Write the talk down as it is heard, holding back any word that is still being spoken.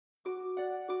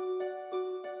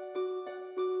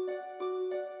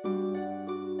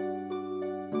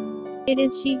It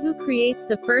is she who creates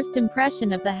the first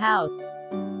impression of the house.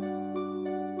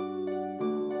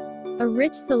 A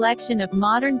rich selection of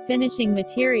modern finishing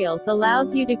materials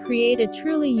allows you to create a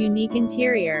truly unique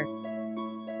interior.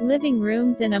 Living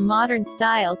rooms in a modern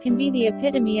style can be the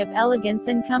epitome of elegance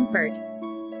and comfort.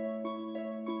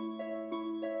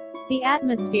 The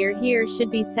atmosphere here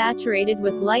should be saturated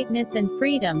with lightness and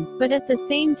freedom, but at the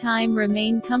same time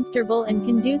remain comfortable and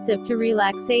conducive to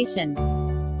relaxation.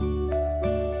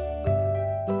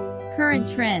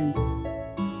 Current trends.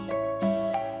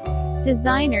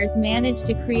 Designers manage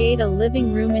to create a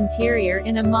living room interior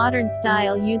in a modern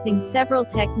style using several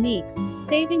techniques,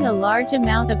 saving a large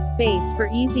amount of space for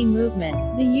easy movement,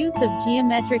 the use of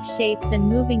geometric shapes and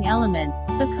moving elements,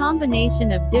 a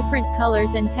combination of different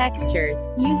colors and textures,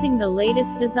 using the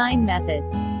latest design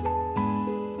methods.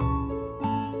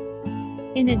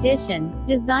 In addition,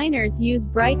 designers use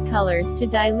bright colors to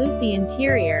dilute the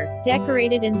interior,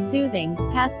 decorated in soothing,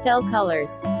 pastel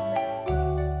colors.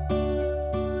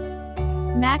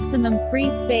 Maximum free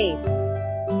space.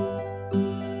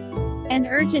 An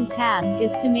urgent task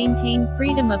is to maintain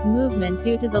freedom of movement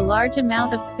due to the large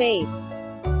amount of space.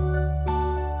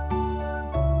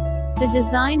 The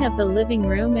design of the living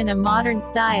room in a modern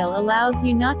style allows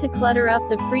you not to clutter up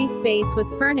the free space with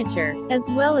furniture, as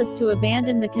well as to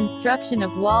abandon the construction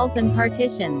of walls and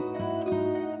partitions.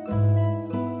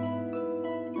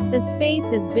 The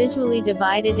space is visually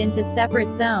divided into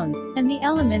separate zones, and the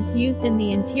elements used in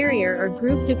the interior are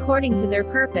grouped according to their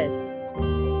purpose.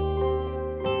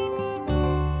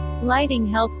 Lighting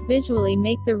helps visually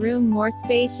make the room more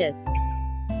spacious.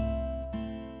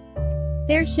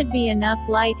 There should be enough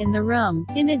light in the room.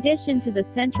 In addition to the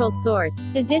central source,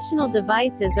 additional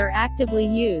devices are actively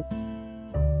used.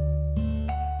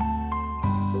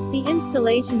 The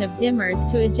installation of dimmers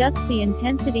to adjust the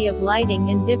intensity of lighting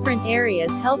in different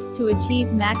areas helps to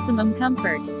achieve maximum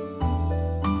comfort.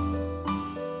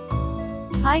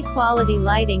 High-quality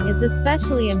lighting is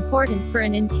especially important for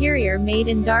an interior made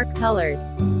in dark colors.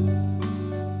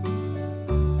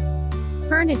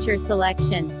 Furniture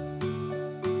selection.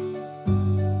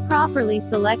 Properly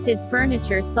selected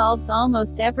furniture solves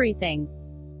almost everything.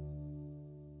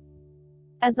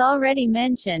 As already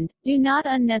mentioned, do not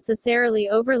unnecessarily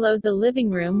overload the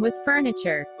living room with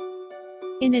furniture.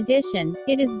 In addition,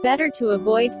 it is better to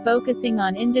avoid focusing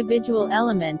on individual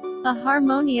elements. A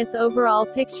harmonious overall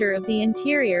picture of the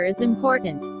interior is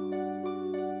important.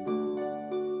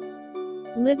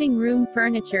 Living room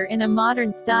furniture in a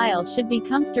modern style should be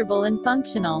comfortable and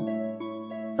functional.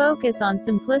 Focus on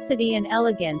simplicity and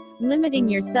elegance, limiting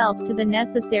yourself to the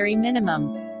necessary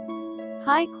minimum.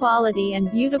 High quality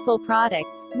and beautiful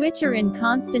products, which are in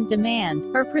constant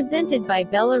demand, are presented by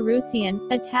Belarusian,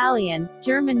 Italian,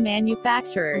 German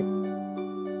manufacturers.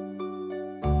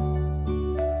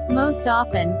 Most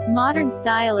often, modern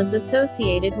style is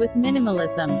associated with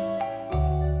minimalism.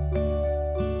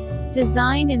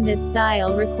 Design in this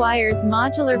style requires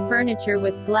modular furniture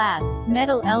with glass,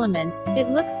 metal elements. It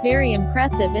looks very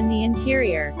impressive in the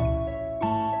interior.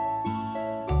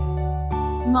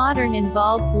 Modern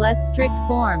involves less strict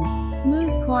forms,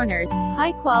 smooth corners,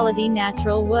 high-quality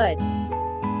natural wood.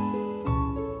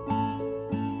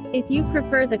 If you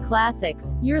prefer the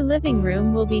classics, your living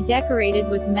room will be decorated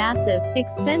with massive,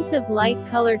 expensive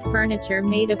light-colored furniture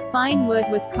made of fine wood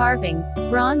with carvings,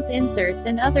 bronze inserts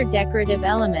and other decorative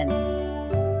elements.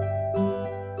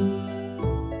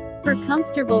 For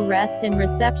comfortable rest and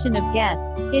reception of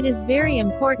guests, it is very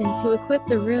important to equip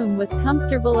the room with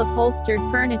comfortable upholstered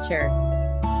furniture.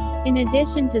 In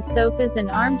addition to sofas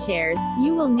and armchairs,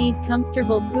 you will need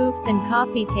comfortable poufs and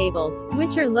coffee tables,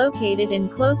 which are located in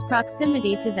close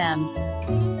proximity to them.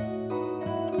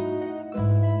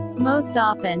 Most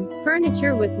often,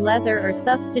 furniture with leather or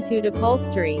substitute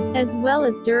upholstery, as well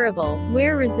as durable,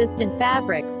 wear-resistant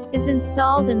fabrics, is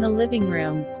installed in the living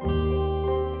room.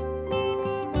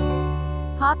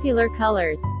 Popular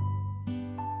colors.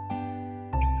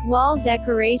 Wall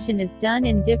decoration is done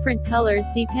in different colors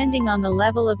depending on the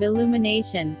level of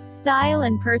illumination, style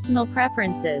and personal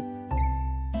preferences.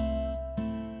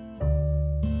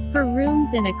 For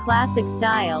rooms in a classic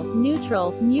style,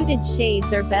 neutral, muted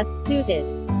shades are best suited.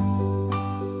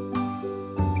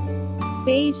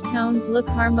 Beige tones look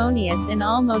harmonious in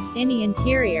almost any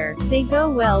interior. They go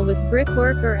well with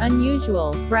brickwork or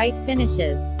unusual, bright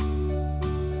finishes.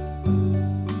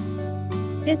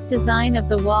 This design of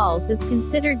the walls is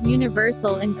considered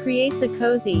universal and creates a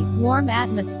cozy, warm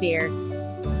atmosphere.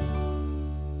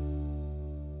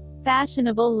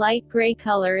 Fashionable light gray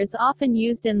color is often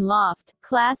used in loft.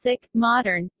 Classic,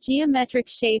 modern, geometric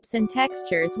shapes and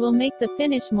textures will make the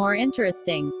finish more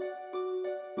interesting.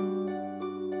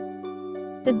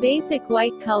 The basic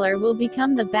white color will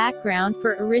become the background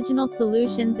for original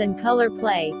solutions and color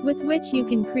play, with which you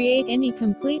can create any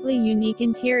completely unique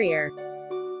interior.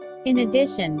 In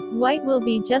addition, white will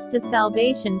be just a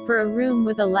salvation for a room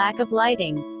with a lack of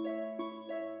lighting.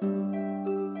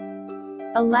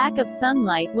 A lack of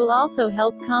sunlight will also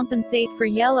help compensate for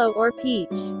yellow or peach.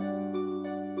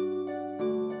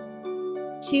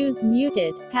 Choose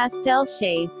muted, pastel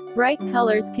shades. Bright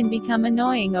colors can become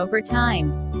annoying over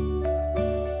time.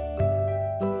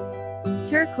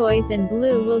 Turquoise and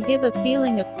blue will give a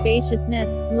feeling of spaciousness,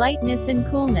 lightness and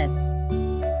coolness.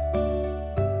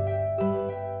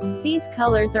 These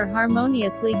colors are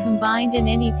harmoniously combined in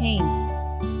any paints.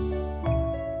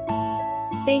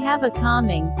 They have a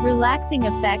calming, relaxing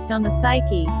effect on the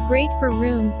psyche, great for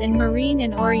rooms in marine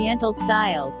and oriental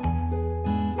styles.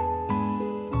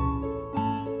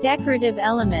 Decorative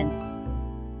elements.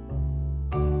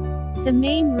 The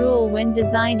main rule when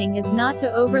designing is not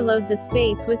to overload the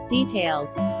space with details.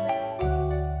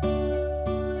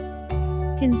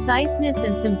 Conciseness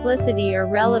and simplicity are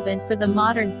relevant for the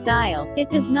modern style. It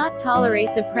does not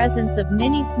tolerate the presence of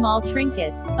many small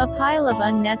trinkets, a pile of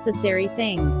unnecessary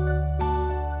things.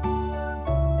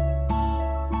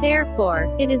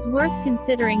 Therefore, it is worth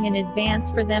considering in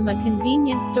advance for them a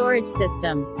convenient storage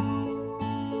system.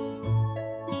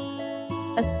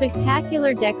 A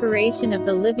spectacular decoration of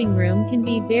the living room can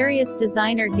be various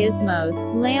designer gizmos,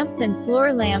 lamps and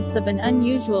floor lamps of an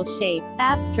unusual shape,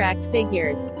 abstract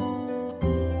figures.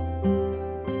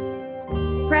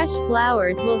 Fresh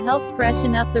flowers will help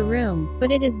freshen up the room,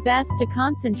 but it is best to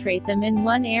concentrate them in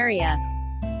one area.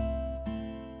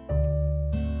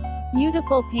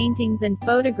 Beautiful paintings and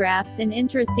photographs in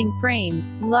interesting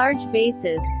frames, large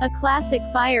vases, a classic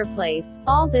fireplace,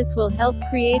 all this will help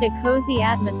create a cozy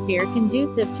atmosphere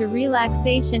conducive to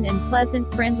relaxation and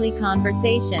pleasant friendly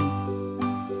conversation.